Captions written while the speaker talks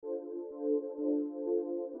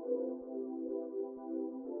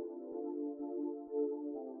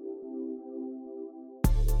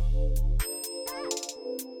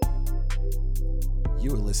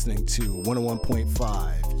listening to 101.5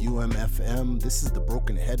 UMFM. This is the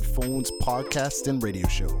Broken Headphones podcast and radio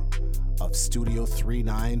show of Studio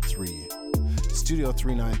 393. Studio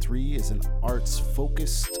 393 is an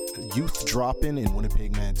arts-focused youth drop-in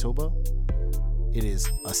Winnipeg, Manitoba. It is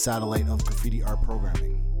a satellite of graffiti art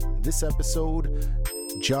programming. This episode,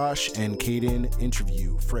 Josh and Caden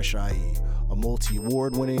interview Fresh IE, a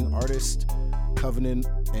multi-award-winning artist, Covenant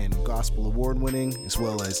and Gospel Award-winning, as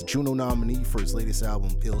well as Juno nominee for his latest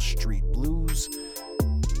album, Ill Street Blues,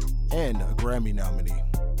 and a Grammy nominee.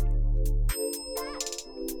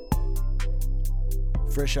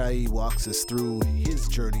 Fresh IE walks us through his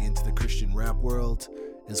journey into the Christian rap world,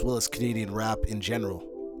 as well as Canadian rap in general.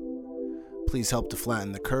 Please help to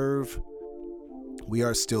flatten the curve. We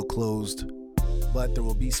are still closed, but there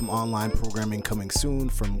will be some online programming coming soon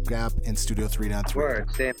from Gap and Studio 393.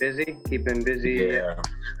 Word, staying busy, keeping busy. Yeah.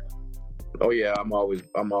 Oh yeah, I'm always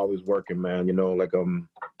working, man.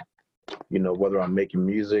 Whether I'm making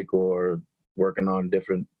music or working on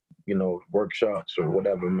different, workshops or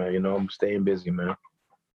whatever, man. I'm staying busy, man.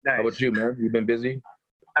 Nice. How about you, man? You been busy?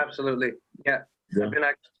 Absolutely. Yeah. I've been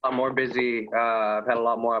actually a lot more busy. I've had a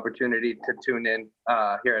lot more opportunity to tune in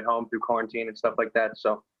here at home through quarantine and stuff like that.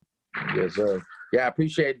 So. Yes, sir. Yeah, I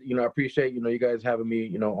appreciate you guys having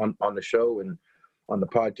me, on the show and on the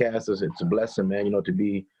podcast. It's a blessing, man.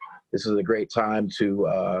 This is a great time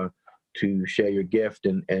to share your gift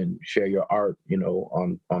and share your art,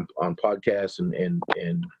 on podcasts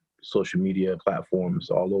and social media platforms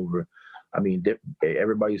all over. I mean,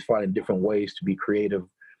 everybody's finding different ways to be creative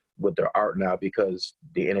with their art now because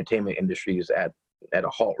the entertainment industry is at a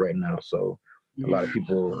halt right now. So a lot of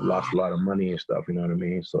people lost a lot of money and stuff, you know what I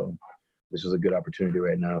mean? So this is a good opportunity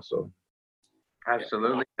right now. So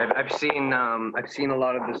absolutely. I've seen a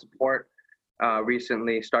lot of the support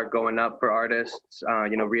recently start going up for artists,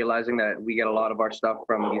 realizing that we get a lot of our stuff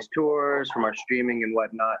from these tours, from our streaming and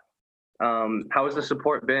whatnot. How has the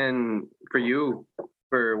support been for you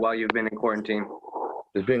while you've been in quarantine?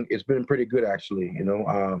 It's been pretty good, actually.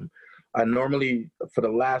 I normally, for the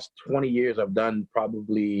last 20 years, I've done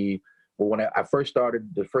probably, when I first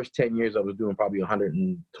started, the first 10 years, I was doing probably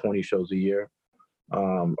 120 shows a year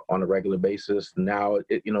on a regular basis. Now,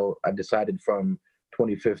 I decided from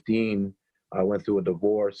 2015, I went through a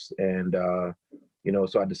divorce and,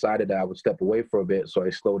 so I decided that I would step away for a bit. So I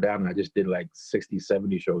slowed down and I just did like 60,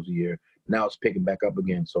 70 shows a year. Now it's picking back up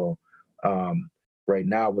again. So right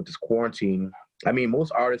now with this quarantine, I mean,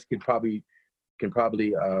 most artists can probably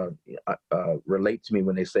relate to me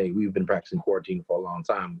when they say we've been practicing quarantine for a long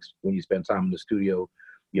time. When you spend time in the studio,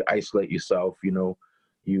 you isolate yourself. You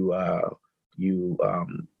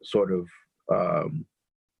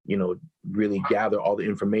really gather all the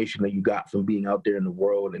information that you got from being out there in the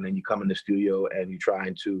world, and then you come in the studio and you're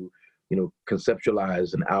trying to,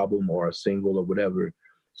 conceptualize an album or a single or whatever.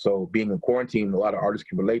 So being in quarantine, a lot of artists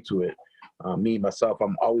can relate to it. Me, myself,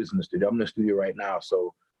 I'm always in the studio. I'm in the studio right now,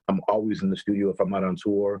 so I'm always in the studio if I'm not on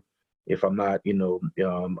tour, if I'm not,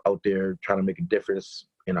 out there trying to make a difference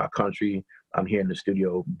in our country. I'm here in the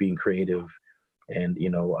studio being creative. And,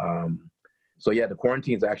 so yeah, the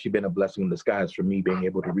quarantine's actually been a blessing in disguise for me being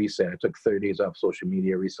able to reset. I took 30 days off social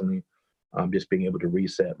media recently, just being able to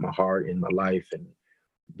reset my heart and my life and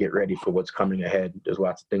get ready for what's coming ahead. There's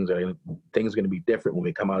lots of things going to be different when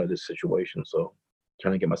we come out of this situation. So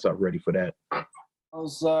trying to get myself ready for that. I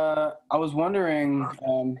was wondering,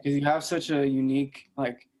 because you have such a unique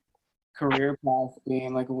career path,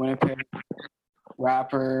 being like a Winnipeg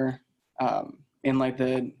rapper in like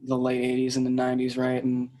the late 80s and the 90s, right?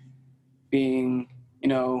 And being,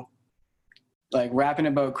 rapping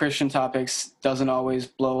about Christian topics doesn't always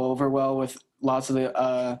blow over well with lots of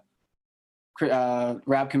the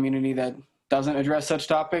rap community that doesn't address such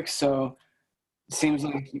topics. So it seems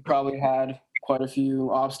like you probably had quite a few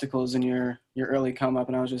obstacles in your early come up,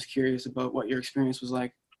 and I was just curious about what your experience was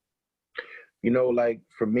like.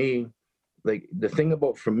 For me, the thing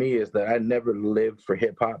for me is that I never lived for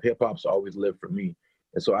hip hop. Hip hop's always lived for me.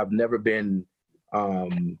 And so I've never been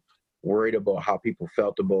worried about how people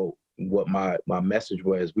felt about what my message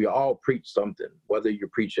was. We all preach something, whether you're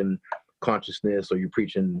preaching consciousness or you're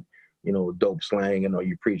preaching, dope slang, or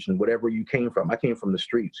you're preaching whatever you came from. I came from the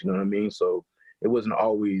streets, you know what I mean? So it wasn't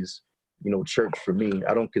always, church for me.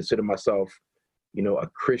 I don't consider myself, a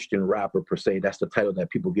Christian rapper per se. That's the title that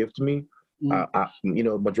people give to me.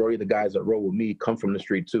 Majority of the guys that roll with me come from the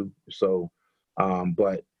street too. So,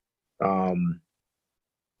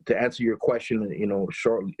 to answer your question,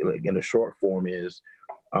 shortly, in a short form is,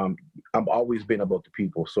 I've always been about the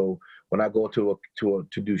people. So when I go to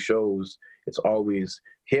do shows, it's always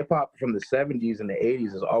hip hop from the 70s and the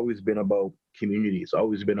 80s has always been about community. It's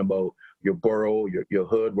always been about your borough, your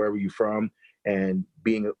hood, wherever you're from, and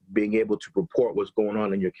being able to report what's going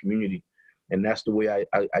on in your community. And that's the way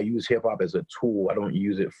I use hip hop as a tool. I don't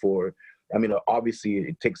use it for, I mean, obviously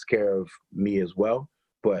it takes care of me as well,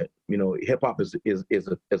 but you know, hip hop is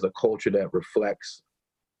a culture that reflects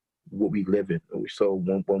what we live in. So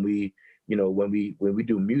when we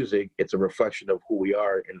do music, it's a reflection of who we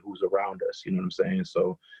are and who's around us. You know what I'm saying?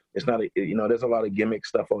 So it's not, there's a lot of gimmick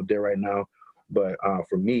stuff out there right now, but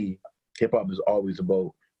for me, hip hop is always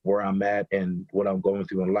about where I'm at and what I'm going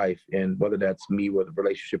through in life. And whether that's me with a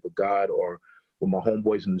relationship with God or with my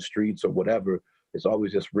homeboys in the streets or whatever, it's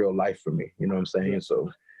always just real life for me. You know what I'm saying? So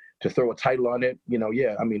to throw a title on it,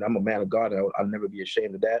 yeah, I mean, I'm a man of God. I'll never be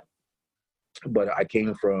ashamed of that. But I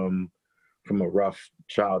came from a rough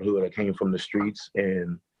childhood. I came from the streets,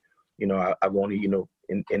 and, I've only,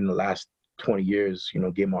 in the last 20 years,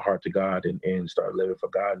 gave my heart to God and started living for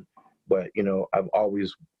God. But, I've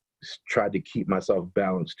always tried to keep myself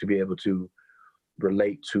balanced to be able to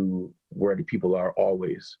relate to where the people are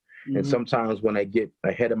always. Mm-hmm. And sometimes when I get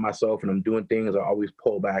ahead of myself and I'm doing things, I always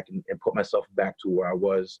pull back and put myself back to where I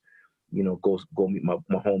was, go meet my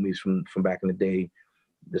homies from back in the day.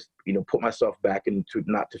 Just, put myself back into,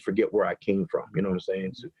 not to forget where I came from, you know what I'm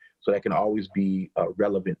saying? So that can always be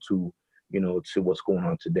relevant to, to what's going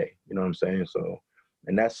on today, you know what I'm saying? So,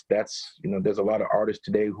 and that's, there's a lot of artists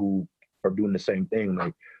today who are doing the same thing,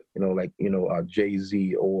 like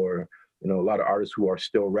Jay-Z, or, a lot of artists who are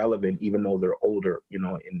still relevant, even though they're older,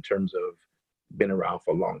 in terms of been around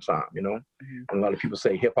for a long time, Mm-hmm. And a lot of people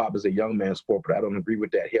say hip hop is a young man's sport, but I don't agree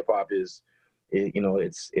with that. Hip hop is,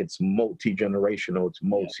 it's multi-generational, it's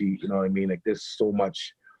multi, you know what I mean? Like there's so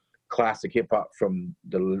much classic hip hop from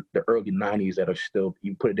the early 90s that are still,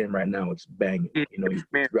 you put it in right now, it's banging, it's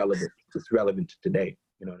relevant to today,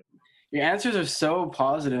 Your answers are so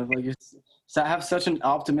positive. Like I have such an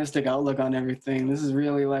optimistic outlook on everything. This is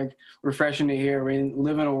really like refreshing to hear. We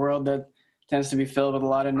live in a world that tends to be filled with a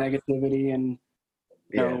lot of negativity and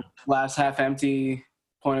glass half empty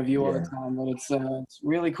point of view all the time. But it's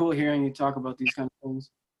really cool hearing you talk about these kind of things.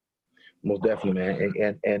 Most definitely,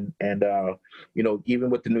 man. And even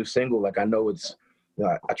with the new single, like I know it's,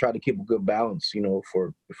 I try to keep a good balance,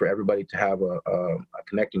 for everybody to have a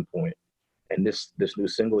connecting point. And this new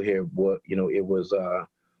single here,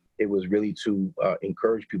 it was really to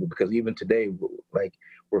encourage people, because even today, like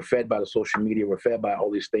we're fed by the social media, we're fed by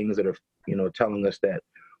all these things that are, telling us that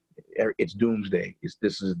it's doomsday.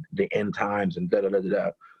 This is the end times and da da da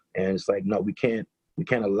da. And it's like, no, we can't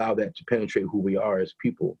allow that to penetrate who we are as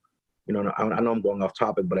people. I know I'm going off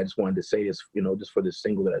topic, but I just wanted to say this, just for this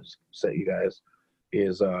single that I just said, you guys,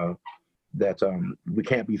 is that we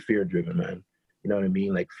can't be fear driven, man. You know what I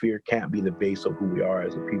mean? Like fear can't be the base of who we are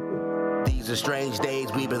as a people. These are strange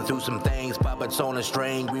days, we've been through some things. Puppets on a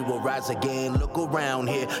string, we will rise again. Look around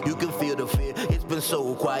here, you can feel the fear. It's been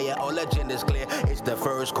so quiet, all agenda's clear. It's the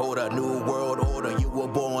first quarter, new world order. You were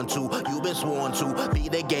born to, you've been sworn to be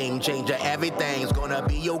the game changer. Everything's gonna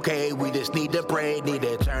be okay. We just need to pray, need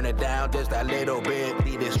to turn it down just a little bit.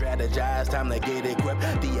 Need to strategize, time to get equipped.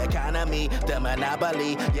 The economy, the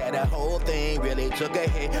monopoly, yeah, the whole thing really took a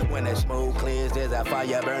hit. When the smoke clears, there's a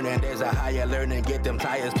fire burning, there's a higher learning. Get them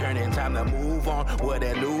tires turning, time to move on with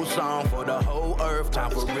a new song for the whole earth.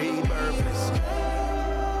 Time for rebirth.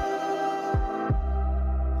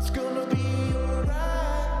 It's gonna be alright.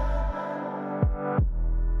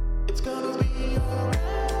 It's gonna be alright.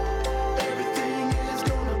 Everything is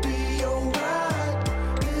gonna be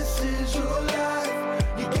alright. This is your life.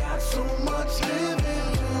 You got so much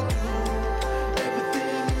living to do.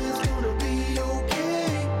 Everything is gonna be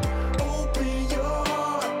okay. Open your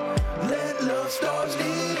heart. Let love start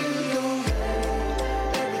leading.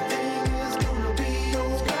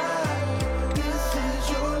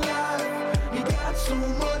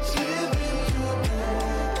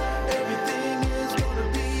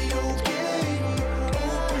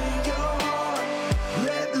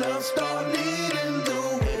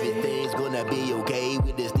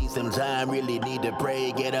 Time really need to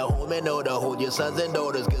pray, get a home in order, hold your sons and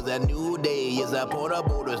daughters, cause a new day is upon our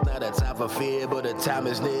borders. Not a time for fear, but a time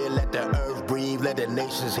is near. Let the earth breathe, let the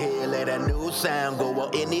nations hear, let a new sound go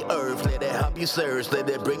out in the earth. Let it help you search, let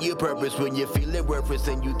it bring you purpose when you feel it worthless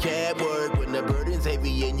and you can't work, when the burden's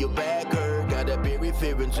heavy and your back hurt. Gotta bury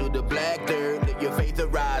fear into the black dirt. Let your faith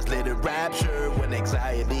arise, let it rapture. When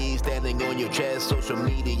anxiety standing on your chest, social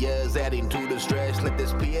media's adding to the stress. Let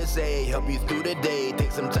this PSA help you through the day.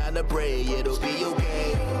 Take some time to pray, it'll be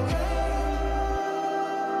okay.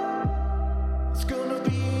 It's gonna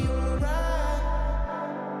be alright.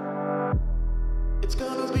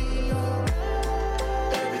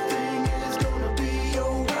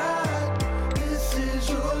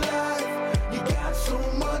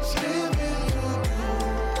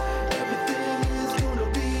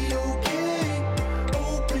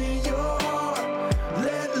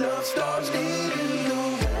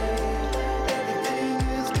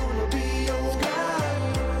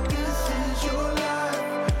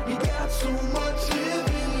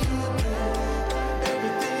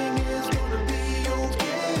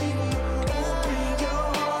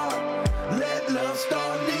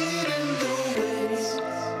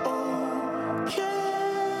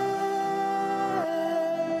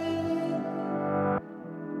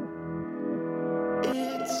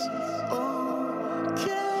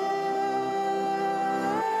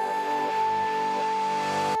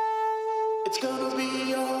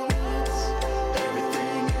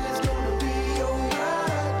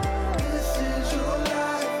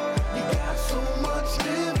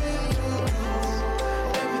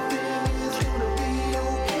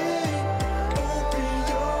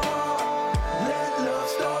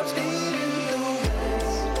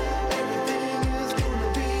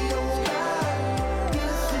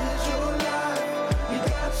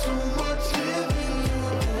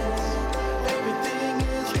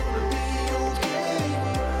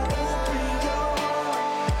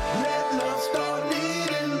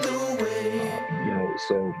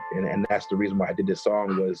 and that's the reason why I did this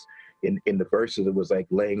song. Was in the verses, it was like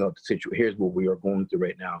laying out the situation. Here's what we are going through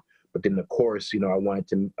right now. But then the chorus, I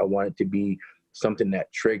wanted to be something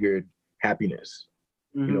that triggered happiness,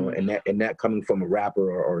 and that coming from a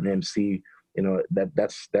rapper or an MC,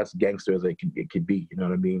 that's gangster as it could be. You know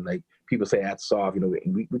what I mean? Like people say that's soft.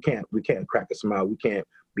 We can't crack a smile. We can't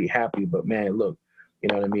be happy. But man, look, you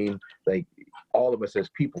know what I mean? Like all of us as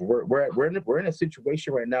people, we're in a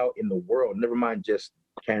situation right now in the world. Never mind just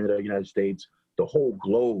Canada, United States. The whole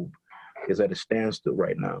globe is at a standstill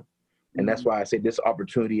right now, and that's why I say this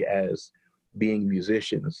opportunity as being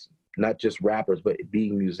musicians, not just rappers, but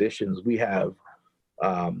being musicians. We have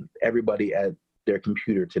everybody at their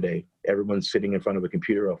computer today. Everyone's sitting in front of a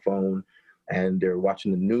computer or a phone, and they're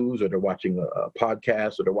watching the news, or they're watching a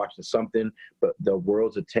podcast, or they're watching something, but the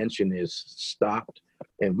world's attention is stopped.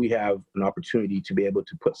 And we have an opportunity to be able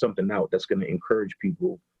to put something out that's going to encourage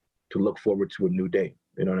people to look forward to a new day.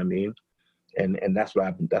 You know what I mean? And that's what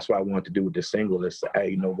I wanted to do with this single. Is, hey,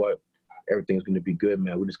 you know what? Everything's going to be good,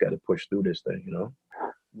 man. We just got to push through this thing,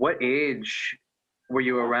 What age were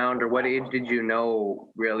you around, or what age did you know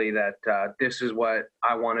really that this is what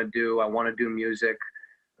I want to do? I want to do music.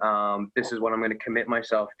 This is what I'm going to commit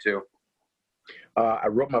myself to. I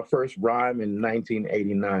wrote my first rhyme in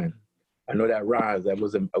 1989. I know that rhymes. I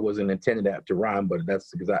wasn't intended that to rhyme, but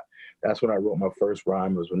that's because that's when I wrote my first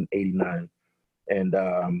rhyme. It was in '89, and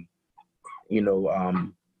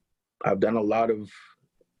I've done a lot of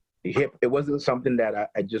hip. It wasn't something that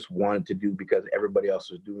I just wanted to do because everybody else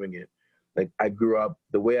was doing it. Like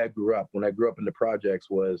the way I grew up when I grew up in the projects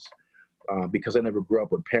was because I never grew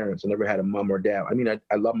up with parents. I never had a mom or dad. I mean, I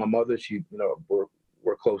love my mother. She,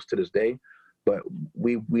 we're close to this day, but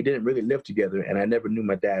we didn't really live together, and I never knew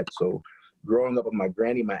my dad. So growing up with my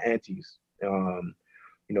granny, my aunties, them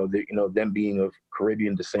being of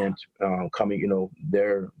Caribbean descent, coming,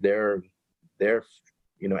 their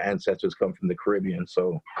ancestors come from the Caribbean.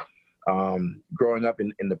 So growing up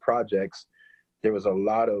in the projects, there was a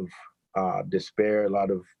lot of despair, a lot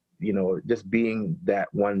of, just being that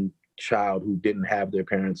one child who didn't have their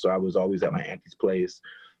parents. So I was always at my auntie's place,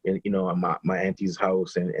 and my auntie's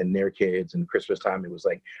house and their kids. And Christmas time, it was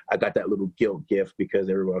like I got that little guilt gift because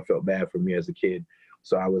everyone felt bad for me as a kid.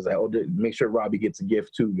 So I was like, oh, make sure Robbie gets a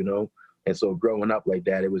gift too, And so growing up like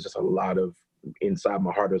that, it was just a lot of, inside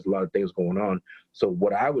my heart, there's a lot of things going on. So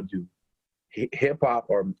what I would do, hip hop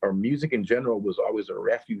or music in general, was always a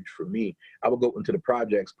refuge for me. I would go into the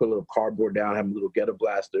projects, put a little cardboard down, have a little ghetto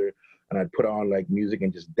blaster, and I'd put on like music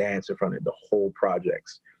and just dance in front of the whole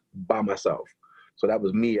projects by myself. So that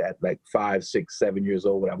was me at like 5, 6, 7 years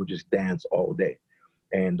old. I would just dance all day,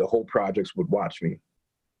 and the whole projects would watch me.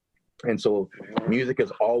 And so music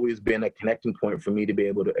has always been a connecting point for me to be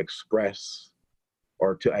able to express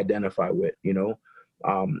or to identify with,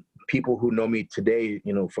 people who know me today,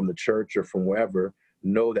 from the church or from wherever,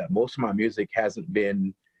 know that most of my music hasn't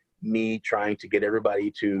been me trying to get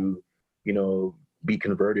everybody to, be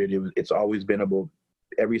converted. It's always been about,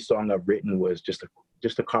 every song I've written was just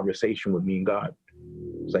a conversation with me and God.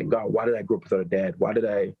 It's like, God, why did I grow up without a dad? Why did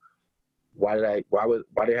I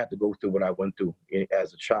have to go through what I went through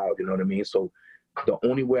as a child? You know what I mean? So the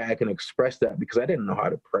only way I can express that, because I didn't know how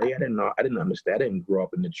to pray. I didn't understand. I didn't grow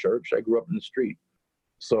up in the church. I grew up in the street.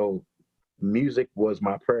 So music was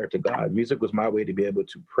my prayer to God. Music was my way to be able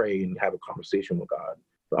to pray and have a conversation with God.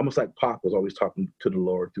 Almost like Pac was always talking to the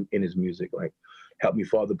Lord in his music, like, help me,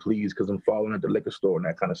 Father, please, because I'm falling at the liquor store and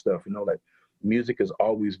that kind of stuff. Like music has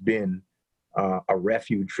always been a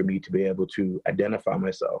refuge for me to be able to identify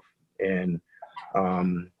myself. And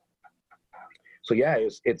so yeah,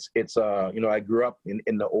 it's I grew up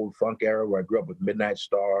in the old funk era, where I grew up with Midnight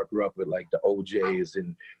Star, grew up with like the OJs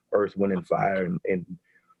and Earth, Wind and Fire, and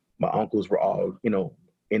my uncles were all,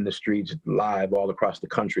 in the streets live all across the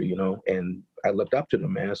country, and I looked up to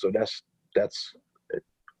them, man. So that's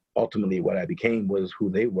ultimately what I became, was who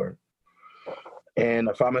they were. And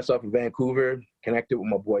I found myself in Vancouver, connected with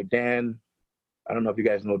my boy Dan. I don't know if you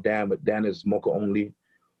guys know Dan, but Dan is Mocha Only.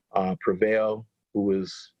 Prevail, who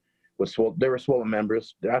was they were Swollen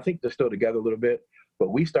members. I think they're still together a little bit, but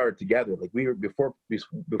we started together. Like we were before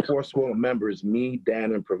Swollen members, me,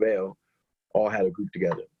 Dan, and Prevail all had a group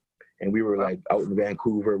together, and we were like out in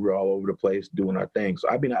Vancouver. We were all over the place doing our thing. So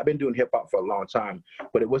I've been doing hip hop for a long time,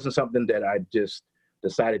 but it wasn't something that I just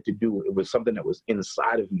decided to do. It was something that was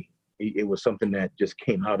inside of me. It was something that just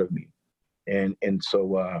came out of me, and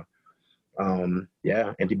so and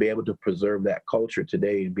to be able to preserve that culture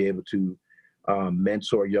today and be able to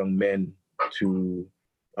mentor young men to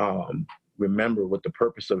remember what the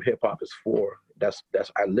purpose of hip hop is for. That's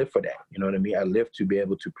I live for that. You know what I mean? I live to be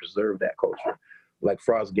able to preserve that culture. like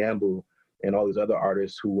Frost Gamble and all these other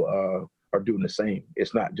artists who are doing the same.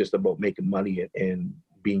 It's not just about making money and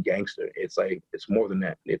being gangster. It's like, it's more than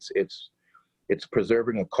that. It's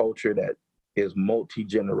preserving a culture that is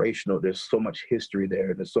multi-generational. There's so much history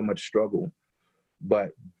there. There's so much struggle,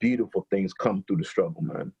 but beautiful things come through the struggle,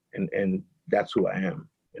 man. And that's who I am.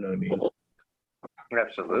 You know what I mean?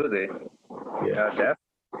 Absolutely. Yeah. Definitely.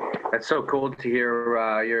 That's so cool to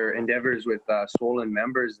hear your endeavors with Swollen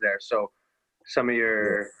members there. So some of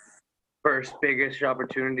your first biggest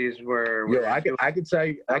opportunities were. Yo, I could tell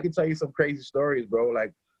you some crazy stories, bro.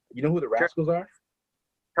 Like, you know who the Rascals are?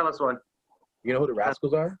 Tell us one. You know who the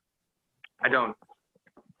Rascals are? I don't.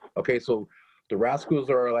 Okay, so the Rascals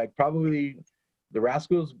are like the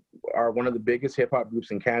Rascals are one of the biggest hip hop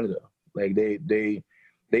groups in Canada. Like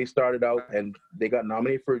they started out and they got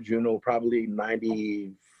nominated for a Juno probably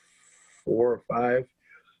 94 or 5.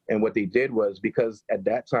 And what they did was, because at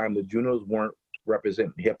that time the Junos weren't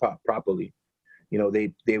representing hip hop properly. You know,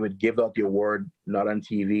 they would give out the award not on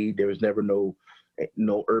TV. There was never no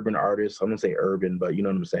urban artists. I'm gonna say urban, but you know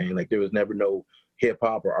what I'm saying. Like, there was never no hip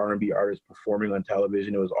hop or R&B artists performing on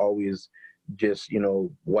television. It was always just, you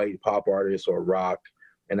know, white pop artists or rock,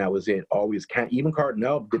 and that was it. Always even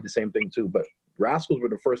Cardinal did the same thing too. But Rascals were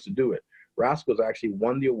the first to do it. Rascals actually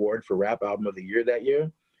won the award for Rap Album of the Year that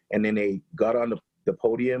year, and then they got on the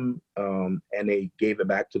podium and they gave it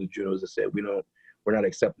back to the Junos and said, we're not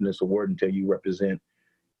accepting this award until you represent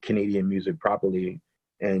Canadian music properly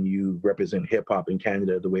and you represent hip hop in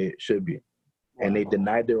Canada the way it should be. And they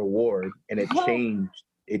denied their award, and it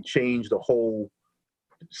changed the whole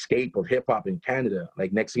scape of hip hop in Canada.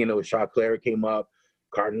 Like, next thing you know, Choclair came up,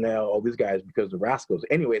 Cardinal, all these guys, because the Rascals.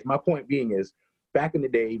 Anyways, my point being is, back in the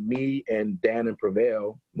day, me and Dan and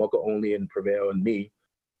Prevail, Mocha Only and Prevail and me,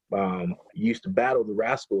 used to battle the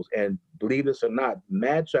Rascals. And believe this or not,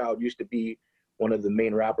 Madchild used to be one of the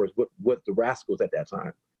main rappers with the Rascals at that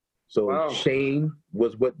time. So wow. Shane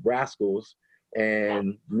was with Rascals,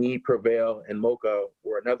 and me, Prevail, and Mocha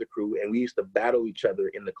were another crew, and we used to battle each other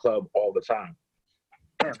in the club all the time.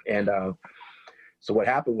 Yeah. And so what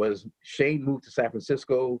happened was, Shane moved to San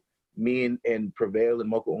Francisco. Me and Prevail and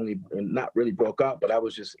Mocha Only, and not really broke up, but I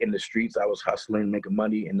was just in the streets. I was hustling, making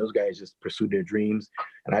money, and those guys just pursued their dreams,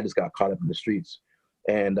 and I just got caught up in the streets.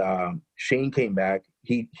 And Shane came back.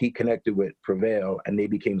 He connected with Prevail, and they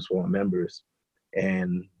became Swollen members.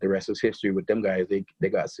 And the rest is history with them guys. They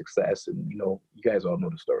got success, and you guys all know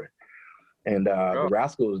the story. And the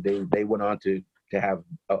Rascals, they went on to have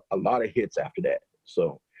a lot of hits after that.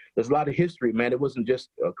 So there's a lot of history, man. It wasn't just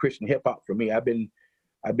Christian hip hop for me. I've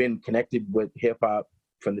been connected with hip hop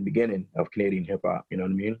from the beginning of Canadian hip hop. You know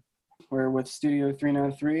what I mean? We're with Studio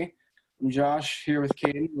 393. I'm Josh, here with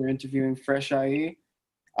Caden. We're interviewing Fresh IE.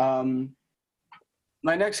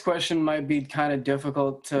 My next question might be kind of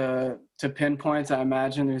difficult to pinpoint. I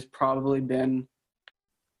imagine there's probably been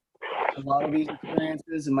a lot of these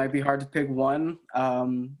experiences. It might be hard to pick one,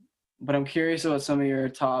 but I'm curious about some of your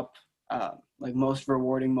top, most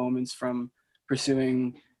rewarding moments from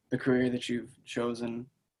pursuing the career that you've chosen.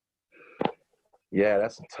 Yeah,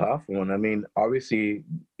 that's a tough one. I mean, obviously,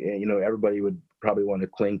 everybody would probably want to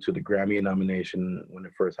cling to the Grammy nomination when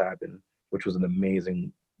it first happened, which was an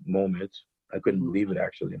amazing moment. I couldn't believe it,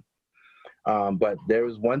 actually. But there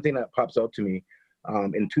was one thing that pops out to me.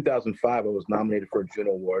 In 2005, I was nominated for a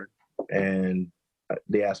Juno Award, and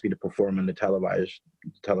they asked me to perform in the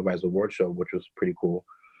televised award show, which was pretty cool.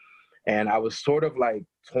 And I was sort of like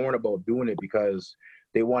torn about doing it because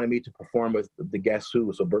they wanted me to perform with the Guess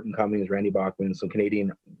Who, so Burton Cummings, Randy Bachman, some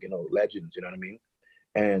Canadian, legends, you know what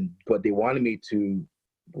I mean? But they wanted me to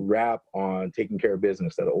rap on Taking Care of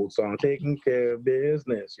Business, that old song, Taking Care of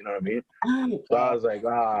Business, you know what I mean? So I was like,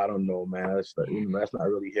 I don't know, man. That's not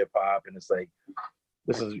really hip hop. And it's like,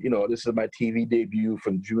 this is my TV debut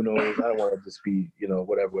from Junos. I don't want to just be,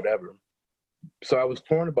 whatever. So I was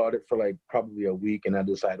torn about it for like probably a week, and I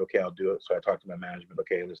decided, okay, I'll do it. So I talked to my management,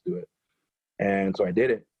 okay, let's do it. And so I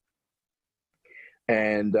did it.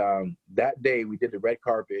 And that day we did the red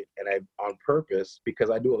carpet, and I, on purpose,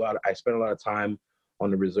 because I spent a lot of time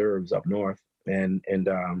on the reserves up north. And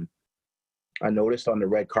I noticed on the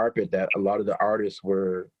red carpet that a lot of the artists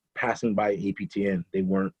were passing by APTN. They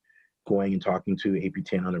weren't going and talking to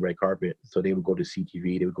APTN on the red carpet. So they would go to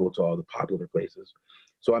CTV, they would go to all the popular places.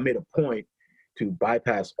 So I made a point to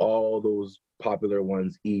bypass all those popular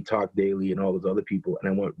ones, Talk Daily and all those other people, and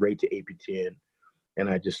I went right to APTN, and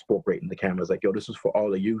I just spoke right in the camera. I was like, yo, this is for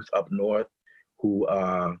all the youth up north who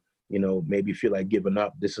maybe feel like giving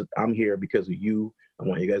up. I'm here because of you. I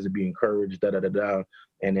want you guys to be encouraged,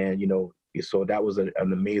 And then, so that was an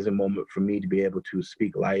amazing moment for me to be able to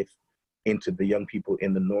speak life into the young people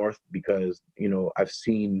in the North because, you know, I've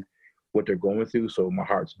seen what they're going through. So my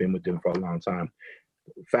heart's been with them for a long time.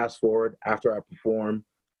 Fast forward, after I perform,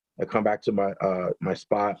 I come back to my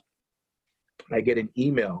spot. I get an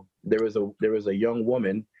email. There was a young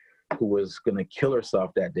woman who was gonna kill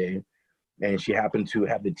herself that day, and she happened to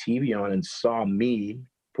have the TV on and saw me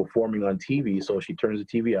performing on TV. So she turns the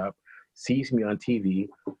TV up, sees me on TV,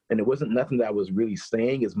 and it wasn't nothing that I was really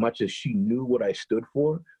saying as much as she knew what I stood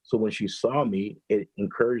for. So when she saw me, it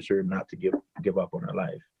encouraged her not to give up on her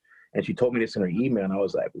life. And she told me this in her email, and I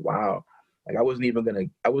was like, wow. Like I wasn't even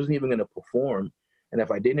gonna perform. And if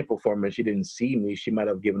I didn't perform and she didn't see me, she might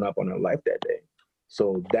have given up on her life that day.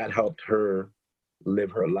 So that helped her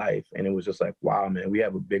live her life. And it was just like, wow, man, we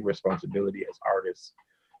have a big responsibility as artists,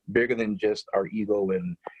 bigger than just our ego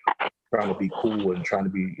and trying to be cool and trying to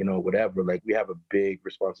be, you know, whatever. Like we have a big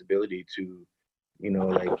responsibility to, you know,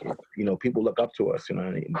 like, you know, people look up to us, you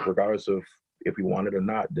know, regardless of if we want it or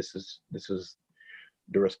not. This is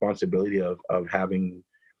the responsibility of having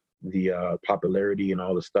the popularity and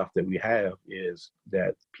all the stuff that we have, is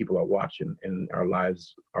that people are watching and our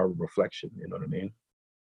lives are a reflection, you know what I mean?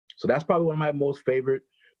 So that's probably one of my most favorite.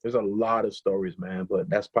 There's a lot of stories, man, but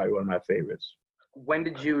that's probably one of my favorites. When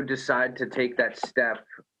did you decide to take that step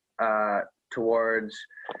towards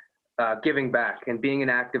giving back and being an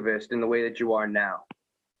activist in the way that you are now,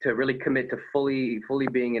 to really commit to fully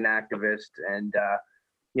being an activist and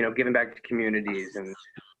you know, giving back to communities and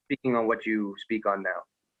speaking on what you speak on now?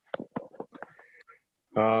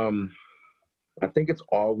 I think it's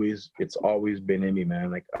always been in me,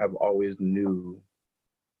 man. Like I've always knew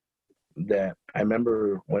that. I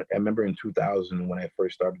remember in 2000 when I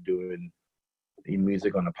first started doing the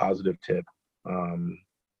music on a positive tip. I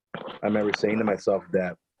remember saying to myself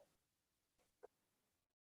that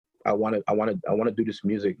I want to do this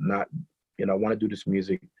music, not, you know, I want to do this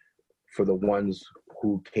music for the ones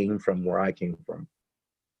who came from where I came from.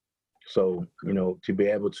 So, you know, to be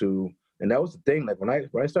able to, and that was the thing, like when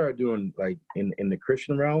I started doing, like in the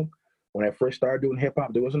Christian realm, when I first started doing hip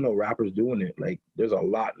hop, there wasn't no rappers doing it. Like there's a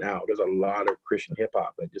lot now. There's a lot of Christian hip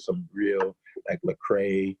hop, like there's some real, like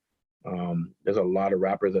Lecrae. There's a lot of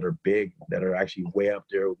rappers that are big, that are actually way up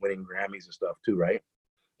there winning Grammys and stuff too, right?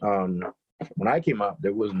 When I came up,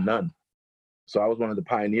 there was none. So I was one of the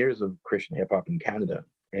pioneers of Christian hip hop in Canada.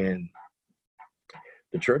 And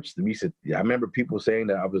the church, I remember people saying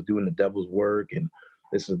that I was doing the devil's work and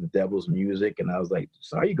this is the devil's music. And I was like,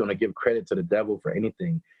 so how are you going to give credit to the devil for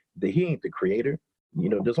anything? He ain't the creator. You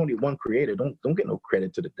know, there's only one creator. Don't get no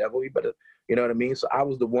credit to the devil. You better, you know what I mean? So I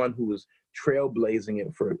was the one who was trailblazing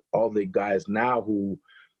it for all the guys now who,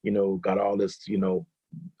 you know, got all this, you know,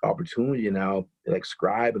 opportunity now, like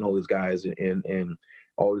Scribe and all these guys and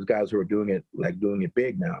all these guys who are doing it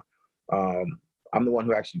big now. I'm the one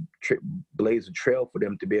who actually blazed a trail for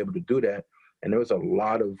them to be able to do that. And there was a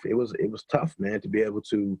lot of, it was tough, man, to be able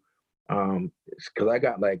to, because I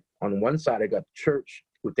got, like, on one side, I got the church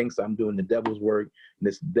who thinks I'm doing the devil's work and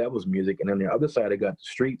this devil's music. And on the other side, I got the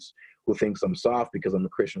streets who thinks I'm soft because I'm a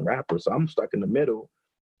Christian rapper. So I'm stuck in the middle,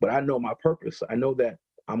 but I know my purpose. I know that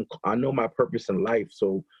I know my purpose in life.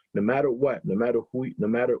 So no matter what,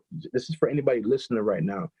 this is for anybody listening right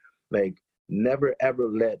now, like, never ever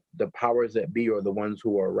let the powers that be or the ones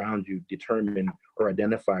who are around you determine or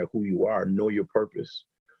identify who you are. Know your purpose.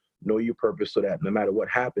 Know your purpose so that no matter what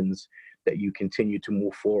happens, that you continue to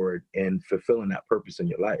move forward and fulfilling that purpose in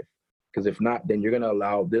your life. Because if not, then you're going to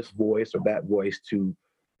allow this voice or that voice to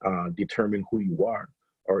determine who you are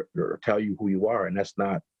or tell you who you are. And that's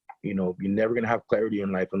not, you know, you're never going to have clarity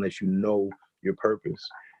in life unless you know your purpose.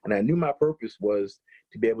 And I knew my purpose was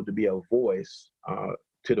to be able to be a voice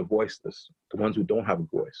to the voiceless, the ones who don't have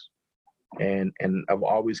a voice. And I've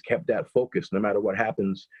always kept that focus. No matter what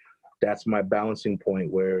happens, that's my balancing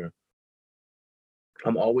point, where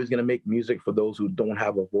I'm always going to make music for those who don't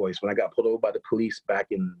have a voice. When I got pulled over by the police back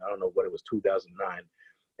in, I don't know what it was, 2009,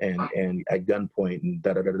 and at gunpoint and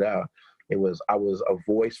I was a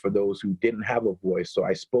voice for those who didn't have a voice. So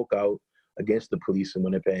I spoke out against the police in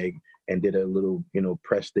Winnipeg and did a little, you know,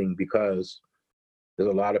 press thing, because there's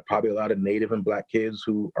probably a lot of Native and Black kids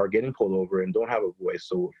who are getting pulled over and don't have a voice.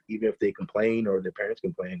 So even if they complain or their parents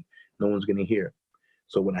complain, no one's going to hear.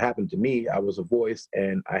 So when it happened to me, I was a voice,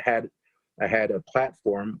 and I had a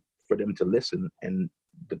platform for them to listen, and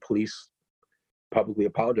the police publicly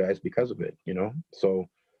apologized because of it, you know? So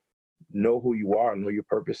know who you are, know your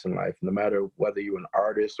purpose in life, no matter whether you're an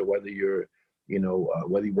artist or whether you're, you know,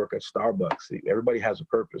 whether you work at Starbucks. Everybody has a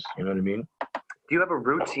purpose, you know what I mean? Do you have a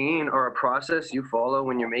routine or a process you follow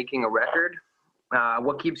when you're making a record?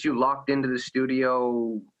 What keeps you locked into the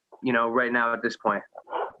studio, you know, right now at this point?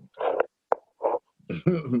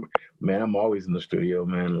 Man, I'm always in the studio,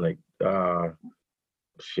 man. Like, man,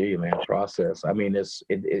 process. I mean,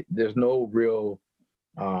 there's no real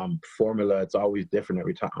formula. It's always different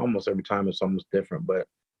every time. Almost every time it's almost different. But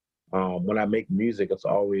when I make music, it's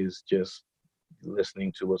always just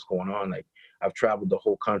listening to what's going on. Like, I've traveled the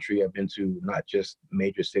whole country. I've been to not just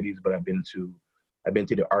major cities, but I've been to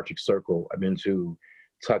the Arctic Circle. I've been to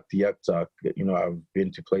Tuktoyaktuk. You know, I've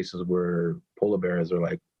been to places where polar bears are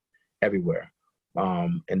like everywhere,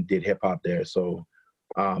 and did hip hop there. So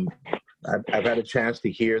I've had a chance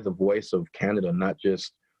to hear the voice of Canada, not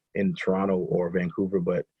just in Toronto or Vancouver,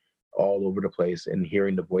 but all over the place, and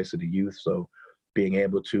hearing the voice of the youth. So being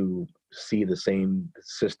able to see the same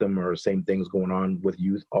system or same things going on with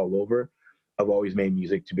youth all over, I've always made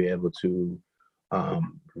music to be able to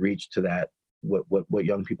reach to that, what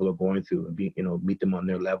young people are going through, and meet them on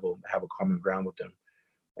their level, have a common ground with them.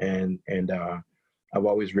 And I've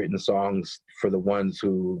always written songs for the ones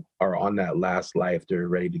who are on that last life, they're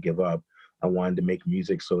ready to give up. I wanted to make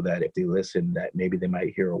music so that if they listen, that maybe they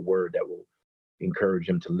might hear a word that will encourage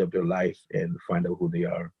them to live their life and find out who they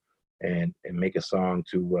are, and make a song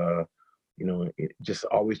to, just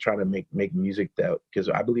always try to make music that, because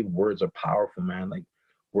I believe words are powerful, man. Like,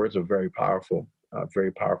 words are very powerful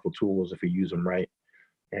tools if you use them right.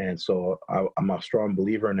 And so I'm a strong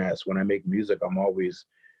believer in that. So when I make music, I'm always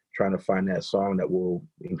trying to find that song that will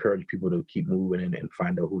encourage people to keep moving and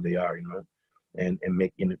find out who they are, and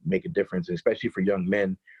make a difference, especially for young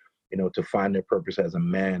men, to find their purpose as a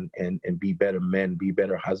man and be better men, be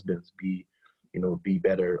better husbands, be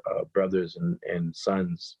better brothers and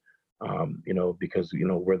sons, because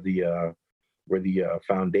we're the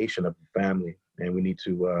foundation of the family, and we need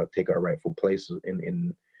to take our rightful place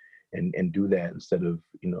and do that, instead of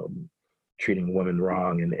treating women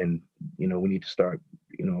wrong, and we need to start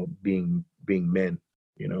being men.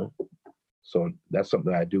 So that's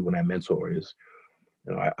something that I do when I mentor, is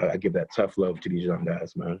I give that tough love to these young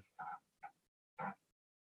guys, man.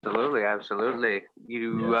 Absolutely. And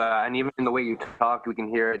even in the way you talk, we can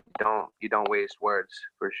hear it. You don't waste words,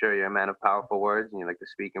 for sure. You're a man of powerful words, and you like to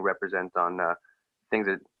speak and represent on things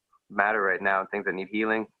that matter right now, things that need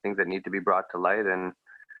healing, things that need to be brought to light, and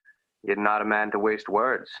you're not a man to waste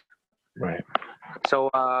words. Right. So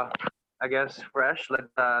I guess, Fresh, let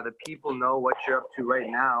the people know what you're up to right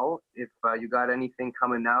now. If you got anything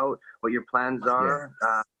coming out, what your plans are,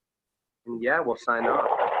 and we'll sign off.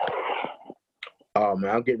 I'm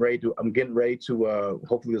getting ready to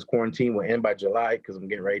hopefully this quarantine will end by July, because I'm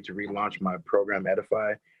getting ready to relaunch my program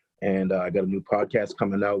Edify, and I got a new podcast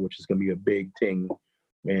coming out, which is going to be a big thing,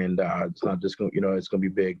 and it's not just going, it's going to be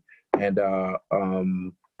big, and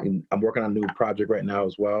I'm working on a new project right now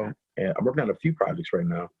as well, and I'm working on a few projects right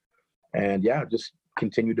now, and just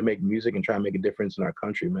continue to make music and try and make a difference in our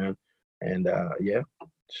country, man, and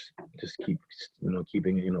just keeping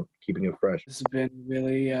it fresh. This has been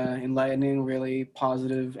really enlightening, really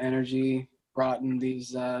positive energy brought in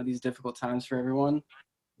these difficult times for everyone.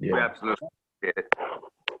 Yeah, we absolutely appreciate it.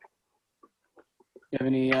 You have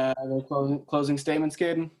any other closing statements,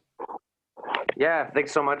 Caden? Yeah,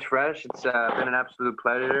 thanks so much, Fresh. It's been an absolute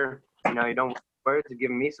pleasure. You don't words to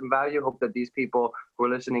giving me some value. Hope that these people who are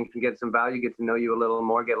listening can get some value, get to know you a little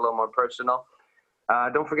more, get a little more personal.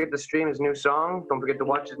 Don't forget to stream his new song. Don't forget to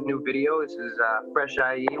watch his new video. This is Fresh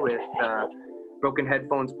IE with Broken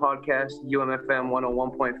Headphones Podcast, UMFM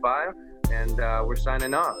 101.5. And we're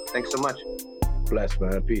signing off. Thanks so much. Bless,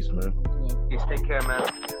 man. Peace, man. Peace. Take care, man.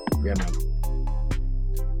 Yeah, man.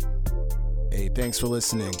 Hey, thanks for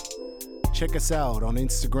listening. Check us out on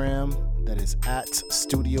Instagram. That is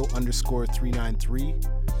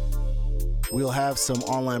 @studio_393. We'll have some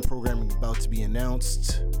online programming about to be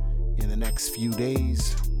announced in the next few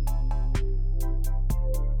days.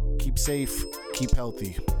 Keep safe, keep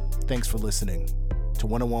healthy. Thanks for listening to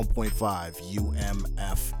 101.5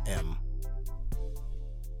 UMFM.